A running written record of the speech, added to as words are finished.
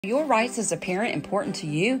Your rights as a parent important to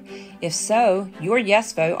you? If so, your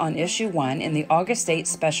yes vote on Issue 1 in the August 8th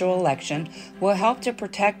special election will help to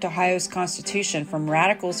protect Ohio's Constitution from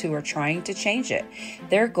radicals who are trying to change it.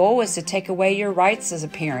 Their goal is to take away your rights as a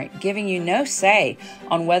parent, giving you no say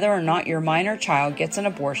on whether or not your minor child gets an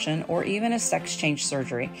abortion or even a sex change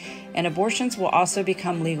surgery. And abortions will also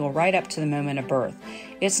become legal right up to the moment of birth.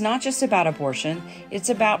 It's not just about abortion, it's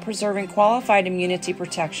about preserving qualified immunity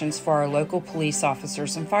protections for our local police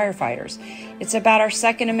officers and firefighters. It's about our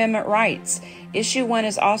Second Amendment rights. Issue 1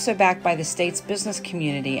 is also backed by the state's business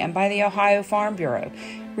community and by the Ohio Farm Bureau.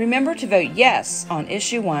 Remember to vote yes on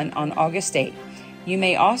Issue 1 on August 8th. You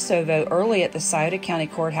may also vote early at the Scioto County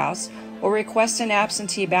Courthouse or request an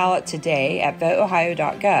absentee ballot today at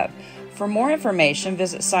voteohio.gov. For more information,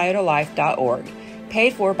 visit sciotolife.org.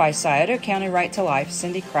 Paid for by Scioto County Right to Life,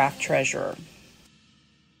 Cindy Kraft, Treasurer.